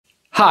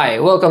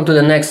Hi, welcome to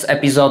the next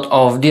episode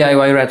of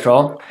DIY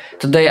Retro.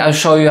 Today I'll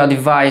show you a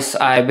device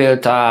I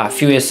built a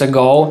few years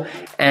ago,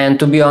 and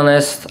to be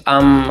honest,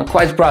 I'm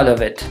quite proud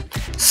of it.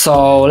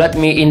 So let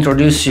me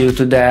introduce you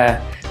to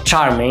the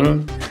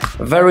charming,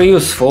 very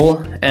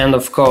useful and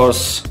of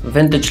course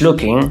vintage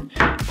looking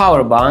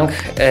power bank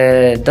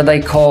that I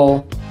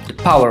call the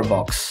Power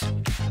Box.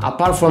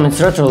 Apart from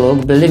its retro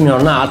look, believe me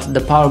or not,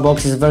 the Power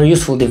Box is a very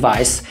useful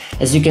device.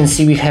 As you can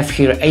see, we have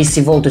here AC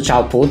voltage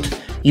output,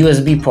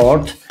 USB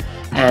port,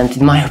 and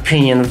in my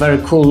opinion very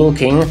cool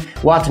looking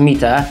watt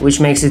meter, which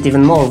makes it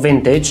even more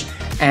vintage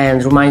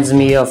and reminds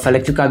me of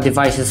electrical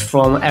devices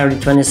from early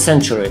 20th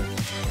century.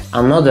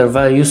 Another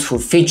very useful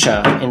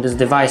feature in this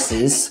device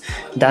is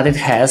that it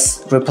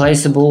has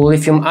replaceable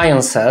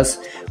lithium-ion cells,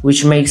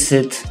 which makes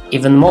it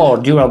even more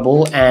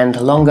durable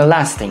and longer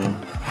lasting.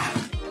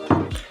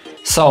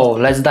 So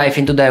let's dive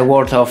into the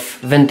world of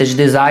vintage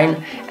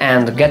design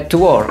and get to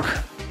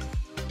work.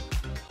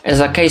 As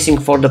a casing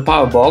for the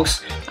Power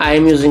Box, I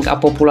am using a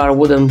popular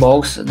wooden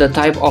box, the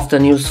type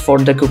often used for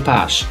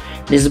decoupage.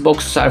 These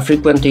boxes are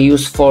frequently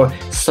used for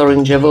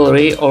storing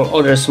jewelry or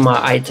other small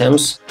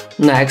items.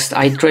 Next,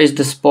 I trace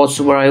the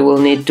spots where I will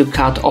need to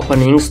cut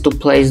openings to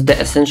place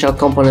the essential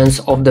components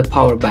of the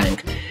power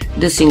bank.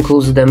 This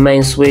includes the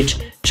main switch,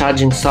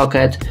 charging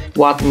socket,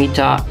 watt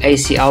meter,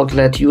 AC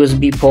outlet,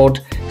 USB port,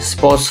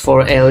 spots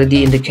for LED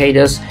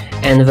indicators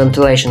and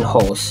ventilation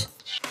holes.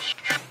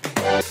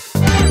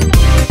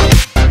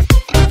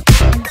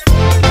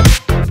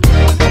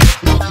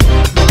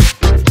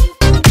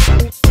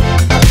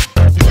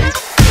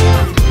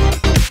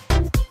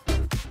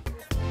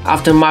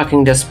 After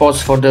marking the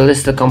spots for the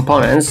listed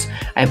components,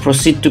 I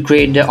proceed to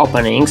create the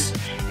openings.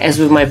 As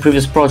with my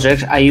previous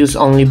project, I use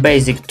only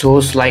basic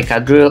tools like a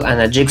drill and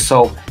a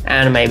jigsaw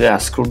and maybe a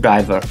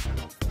screwdriver.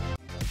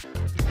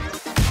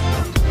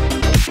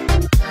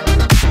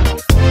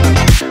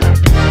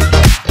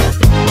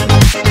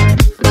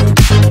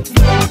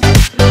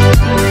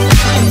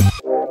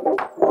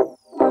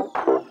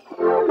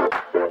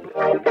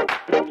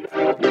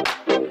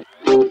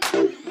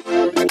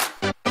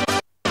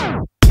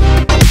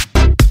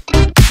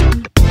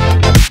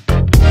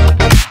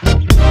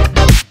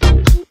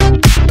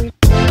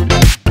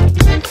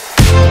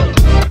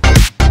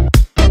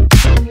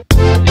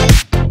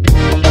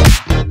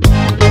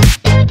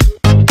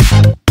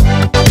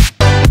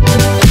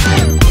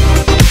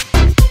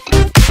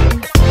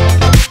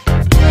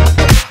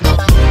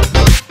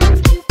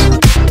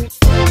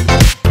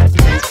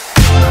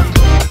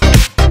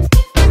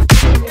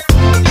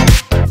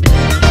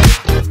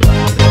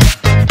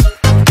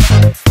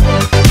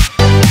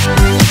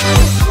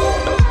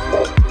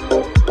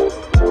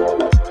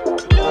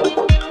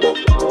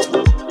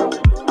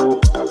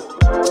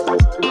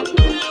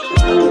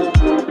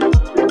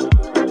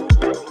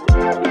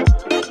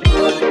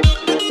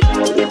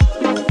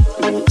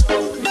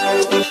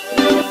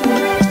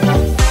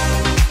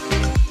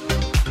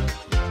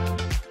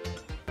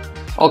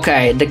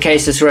 Okay, the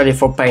case is ready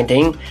for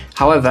painting.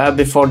 However,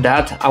 before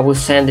that, I will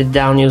sand it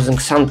down using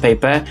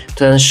sandpaper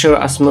to ensure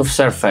a smooth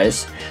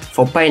surface.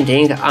 For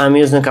painting, I am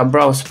using a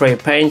brown spray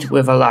paint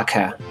with a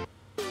lacquer.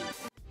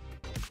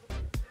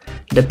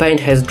 The paint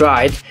has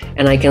dried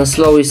and I can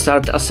slowly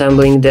start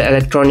assembling the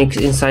electronics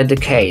inside the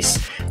case.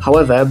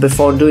 However,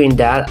 before doing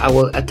that, I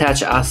will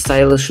attach a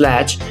stylish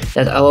latch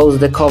that allows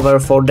the cover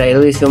for the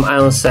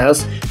lithium-ion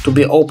cells to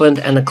be opened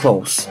and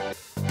closed.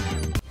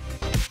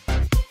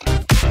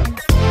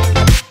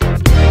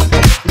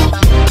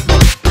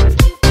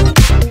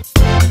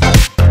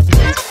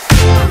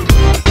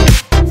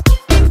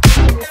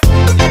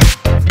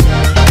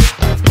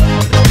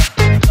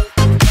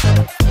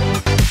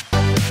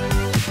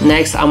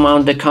 Next, I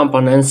mount the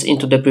components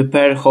into the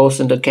prepared holes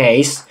in the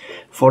case.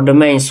 For the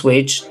main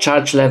switch,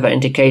 charge lever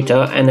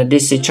indicator and a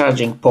DC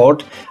charging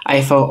port, I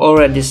have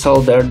already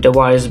soldered the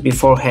wires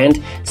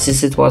beforehand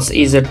since it was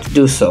easier to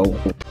do so.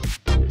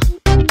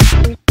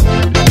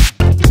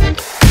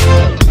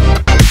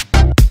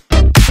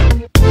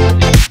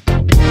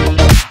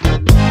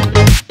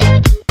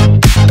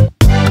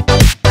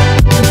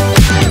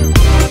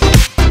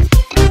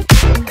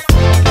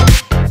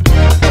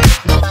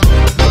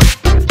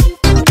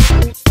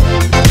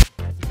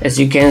 As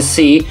you can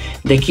see,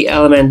 the key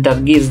element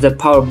that gives the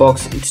power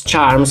box its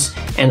charms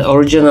and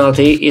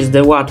originality is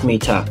the watt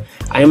meter.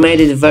 I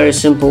made it very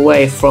simple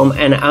way from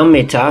an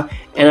ammeter,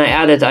 and I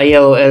added a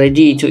yellow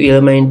LED to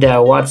illuminate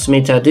the watts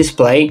meter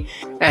display,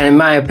 and in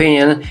my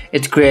opinion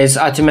it creates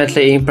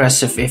ultimately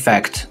impressive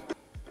effect.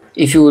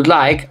 If you would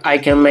like, I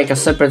can make a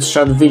separate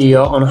short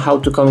video on how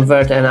to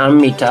convert an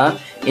ammeter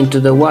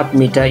into the watt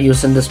meter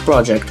using this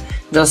project.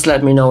 Just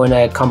let me know in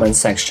the comment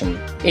section.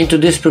 Into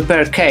this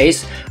prepared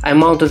case, I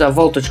mounted a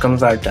voltage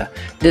converter.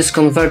 This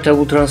converter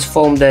will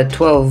transform the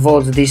 12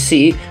 volts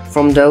DC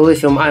from the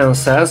lithium-ion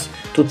cells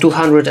to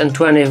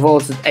 220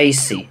 volts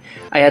AC.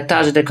 I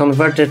attached the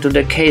converter to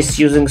the case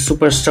using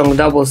super strong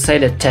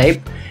double-sided tape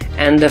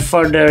and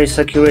further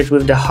secure it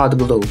with the hot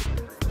glue.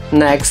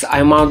 Next,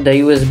 I mount the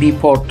USB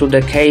port to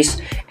the case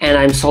and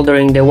I'm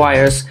soldering the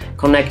wires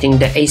connecting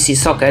the AC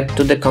socket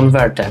to the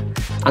converter.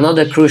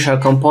 Another crucial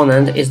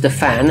component is the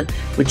fan,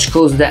 which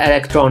cools the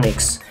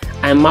electronics.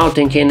 I'm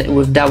mounting it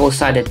with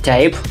double-sided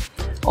tape.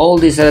 All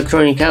these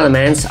electronic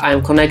elements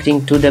I'm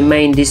connecting to the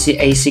main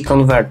DC-AC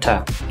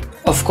converter.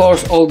 Of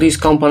course, all these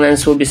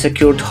components will be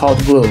secured hot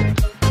glue.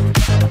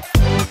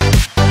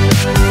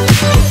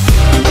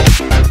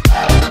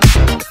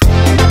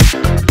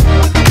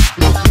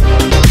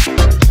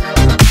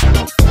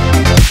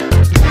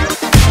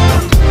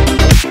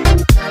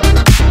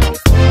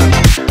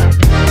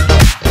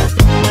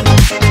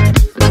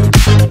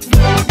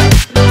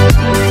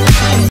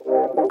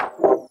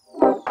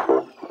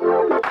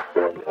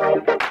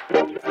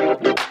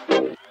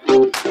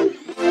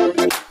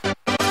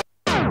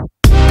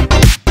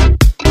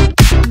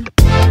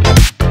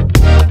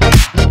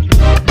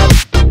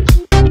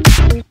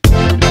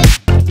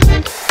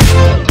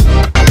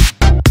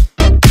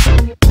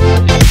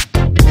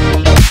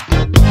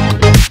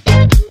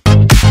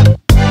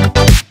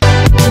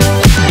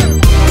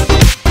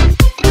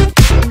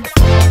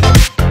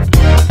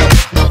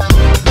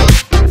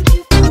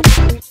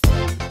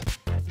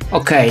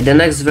 Okay, the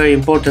next very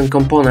important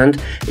component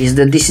is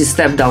the DC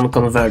step-down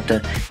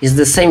converter. It's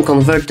the same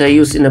converter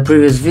used in a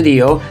previous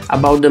video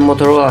about the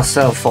Motorola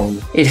cell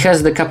phone. It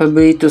has the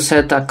capability to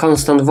set a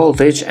constant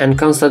voltage and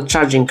constant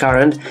charging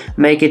current,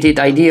 making it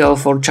ideal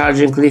for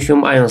charging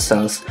lithium-ion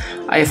cells.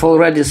 I've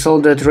already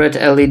soldered red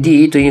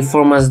LED to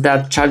inform us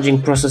that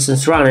charging process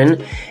is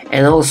running,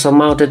 and also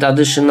mounted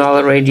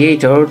additional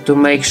radiator to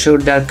make sure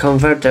that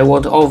converter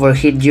won't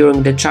overheat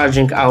during the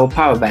charging our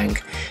power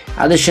bank.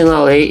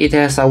 Additionally, it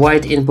has a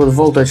wide input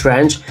voltage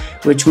range,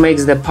 which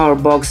makes the power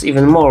box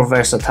even more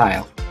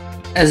versatile.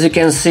 As you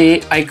can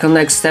see, I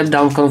connect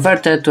step-down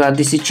converter to a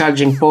DC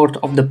charging port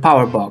of the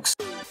power box.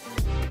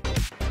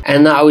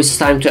 And now it's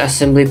time to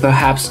assemble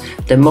perhaps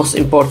the most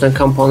important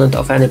component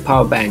of any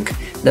power bank,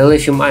 the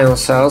lithium-ion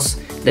cells,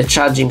 the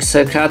charging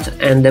circuit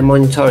and the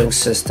monitoring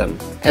system.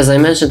 As I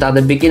mentioned at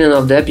the beginning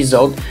of the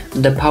episode,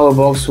 the power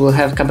box will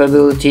have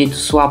capability to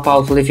swap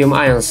out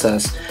lithium-ion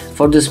cells.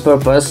 For this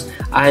purpose,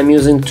 I am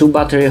using two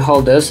battery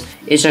holders,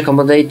 each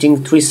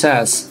accommodating 3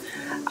 cells.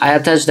 I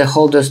attach the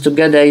holders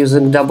together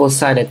using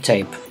double-sided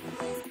tape.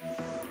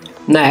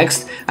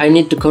 Next, I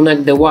need to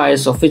connect the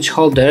wires of each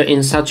holder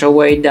in such a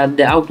way that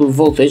the output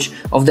voltage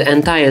of the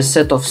entire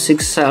set of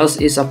 6 cells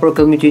is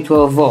approximately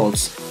 12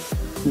 volts.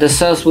 The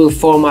cells will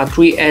form a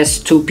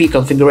 3S2P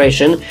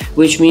configuration,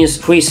 which means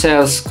 3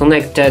 cells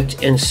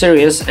connected in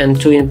series and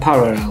 2 in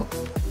parallel.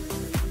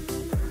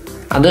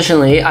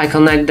 Additionally, I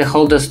connect the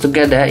holders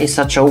together in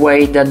such a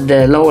way that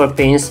the lower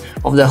pins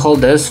of the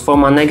holders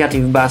form a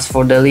negative bus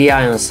for the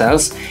Li-ion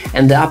cells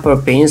and the upper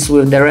pins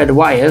with the red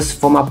wires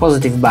form a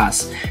positive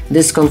bus.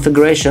 This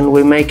configuration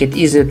will make it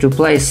easier to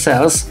place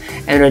cells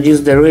and reduce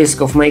the risk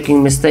of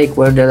making mistake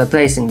where they're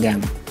placing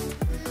them.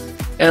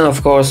 And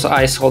of course,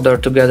 I solder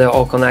together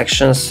all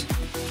connections.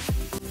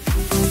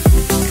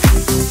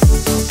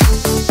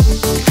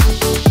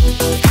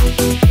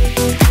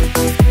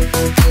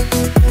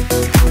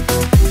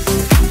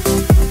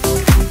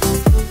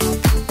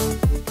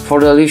 For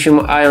the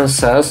lithium-ion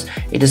cells,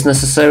 it is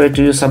necessary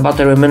to use a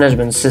battery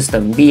management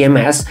system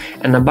 (BMS)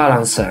 and a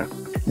balancer.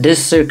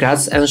 These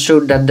circuits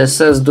ensure that the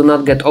cells do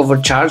not get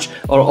overcharged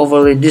or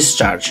overly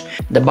discharged.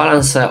 The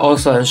balancer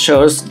also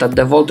ensures that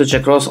the voltage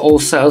across all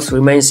cells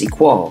remains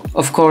equal.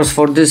 Of course,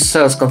 for this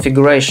cells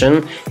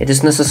configuration, it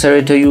is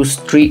necessary to use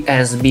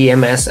 3S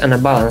BMS and a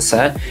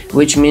balancer,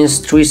 which means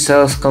 3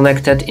 cells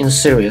connected in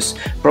series,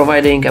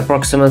 providing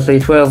approximately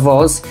 12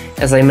 volts,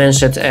 as I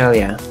mentioned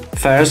earlier.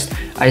 First,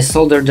 I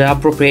solder the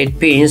appropriate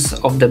pins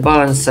of the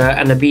balancer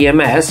and the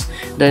BMS,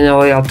 then I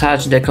will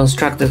attach the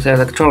constructed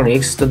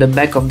electronics to the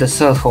back of the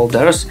cell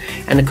holders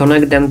and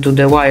connect them to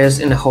the wires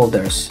in the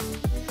holders.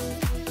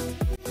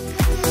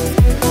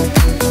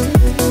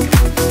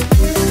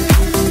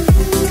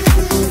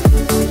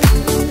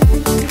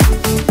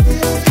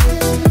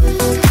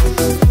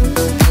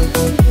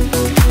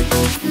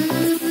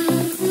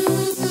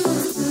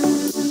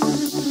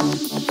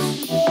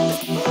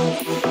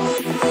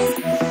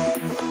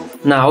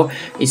 Now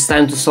it's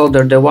time to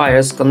solder the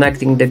wires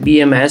connecting the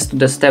BMS to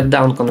the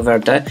step-down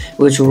converter,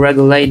 which will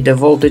regulate the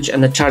voltage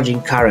and the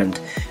charging current.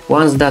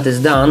 Once that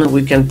is done,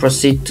 we can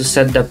proceed to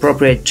set the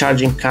appropriate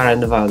charging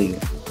current value.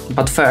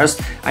 But first,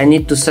 I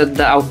need to set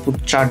the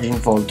output charging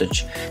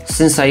voltage.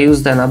 Since I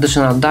used an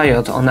additional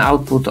diode on the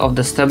output of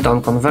the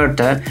step-down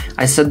converter,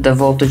 I set the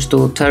voltage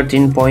to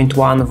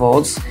 13.1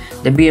 volts.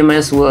 The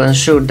BMS will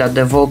ensure that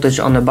the voltage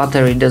on the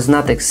battery does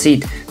not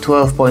exceed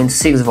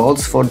 12.6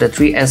 volts for the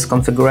 3S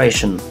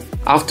configuration.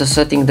 After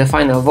setting the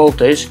final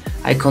voltage,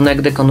 I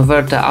connect the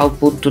converter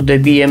output to the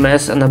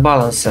BMS and a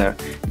balancer.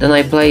 Then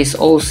I place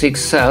all 6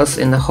 cells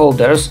in the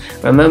holders,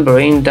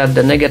 remembering that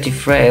the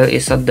negative rail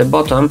is at the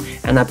bottom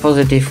and a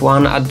positive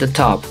one at the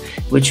top,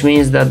 which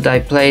means that I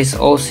place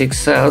all 6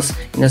 cells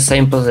in the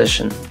same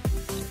position.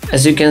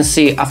 As you can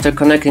see, after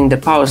connecting the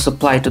power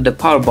supply to the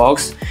power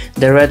box,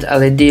 the red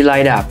LED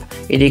light up.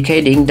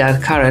 indicating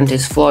that current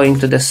is flowing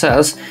to the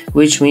cells,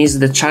 which means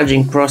the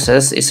charging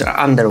process is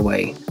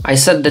underway. I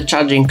set the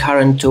charging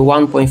current to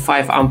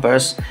 1.5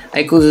 amperes.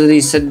 I could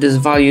easily set this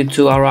value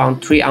to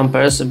around 3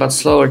 amperes, but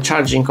slower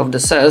charging of the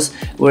cells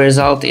will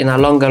result in a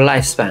longer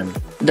lifespan.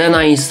 Then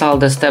I install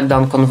the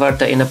step-down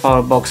converter in a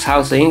power box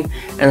housing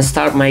and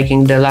start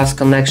making the last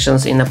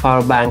connections in a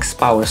power bank's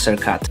power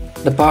circuit.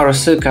 The power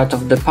circuit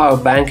of the power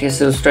bank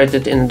is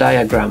illustrated in the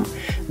diagram.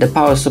 The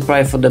power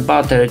supply for the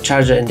battery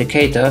charger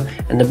indicator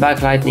and the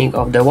backlighting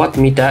of the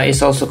wattmeter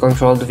is also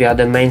controlled via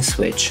the main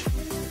switch.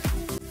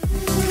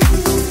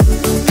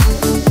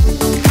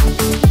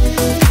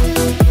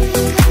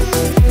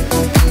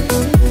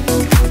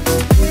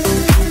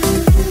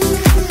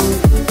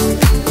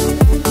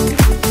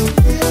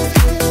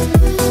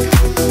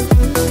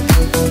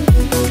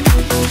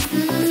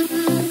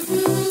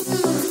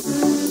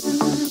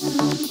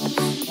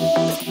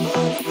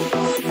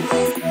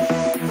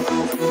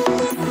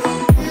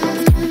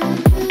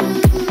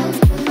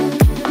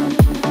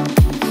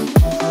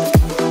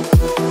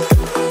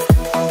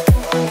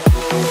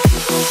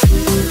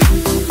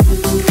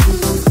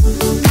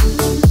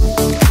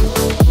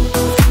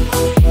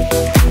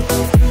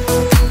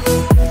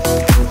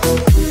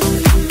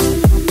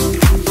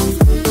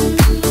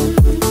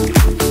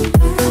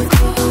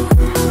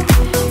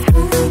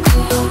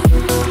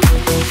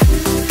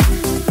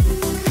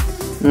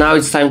 Now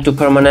it's time to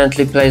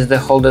permanently place the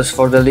holders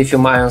for the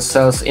lithium-ion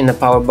cells in the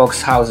power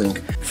box housing.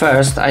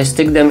 First, I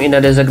stick them in the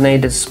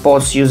designated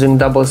spots using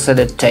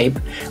double-sided tape.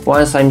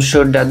 Once I'm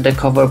sure that the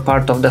cover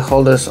part of the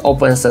holders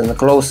opens and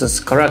closes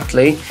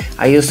correctly,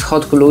 I use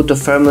hot glue to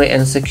firmly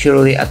and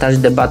securely attach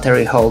the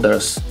battery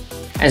holders.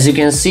 As you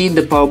can see,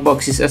 the power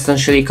box is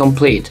essentially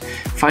complete.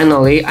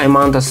 Finally, I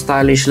mount a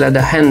stylish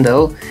leather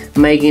handle,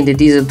 making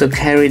it easy to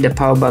carry the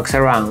power box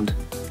around.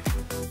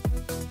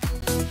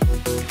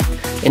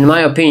 In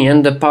my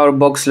opinion, the power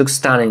box looks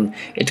stunning.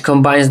 It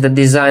combines the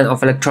design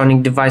of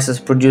electronic devices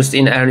produced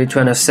in early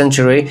 20th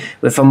century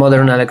with a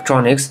modern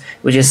electronics,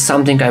 which is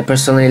something I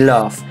personally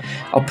love.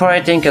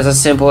 Operating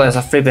as simple as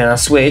a flip and a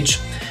switch,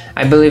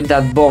 I believe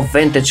that both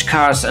vintage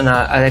cars and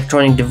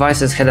electronic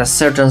devices had a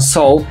certain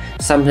soul,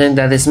 something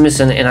that is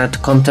missing in our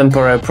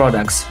contemporary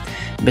products.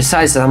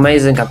 Besides the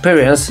amazing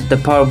appearance, the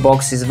power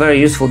box is a very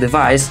useful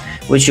device,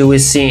 which you will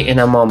see in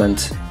a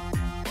moment.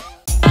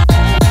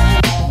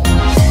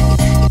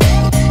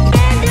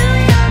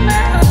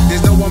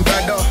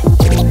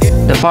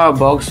 The power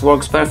box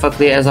works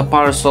perfectly as a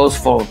power source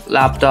for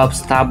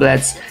laptops,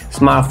 tablets,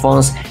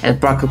 smartphones and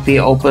practically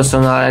all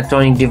personal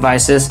electronic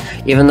devices,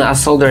 even a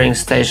soldering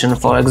station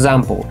for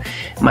example.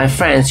 My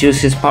friends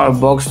use his power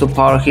box to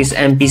power his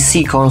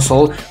MPC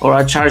console or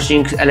a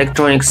charging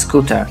electronic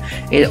scooter.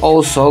 It's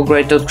also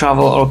great to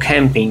travel or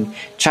camping.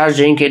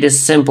 Charging it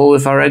is simple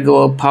with a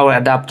regular power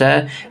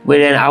adapter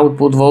with an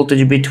output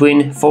voltage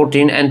between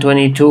 14 and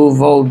 22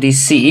 volt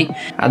DC.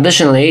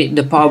 Additionally,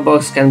 the power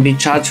box can be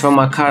charged from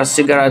a car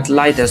cigarette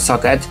lighter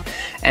socket,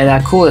 and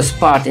the coolest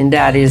part in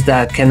that is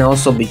that it can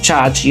also be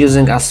charged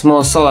using a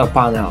small solar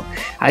panel.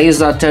 I use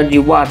a 30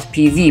 watt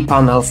PV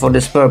panel for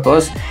this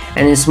purpose,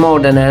 and it's more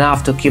than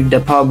enough to keep the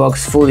power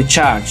box fully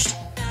charged.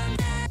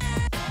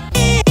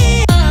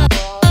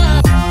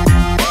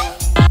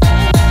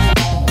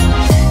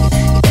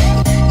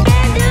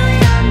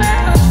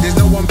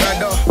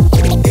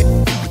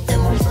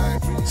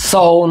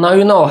 So now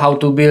you know how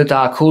to build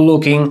a cool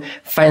looking,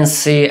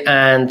 fancy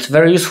and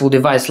very useful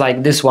device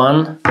like this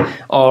one,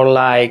 or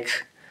like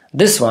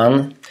this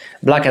one.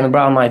 Black and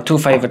brown, my two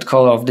favorite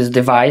color of this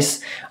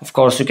device. Of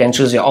course you can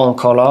choose your own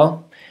color.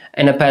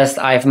 In the past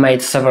I've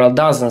made several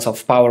dozens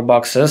of power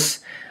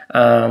boxes.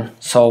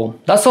 So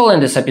that's all in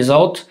this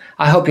episode.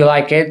 I hope you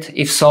like it.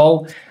 If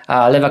so,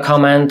 leave a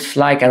comment,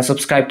 like and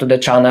subscribe to the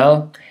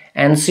channel.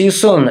 And see you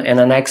soon in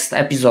the next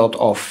episode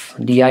of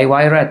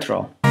DIY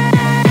Retro.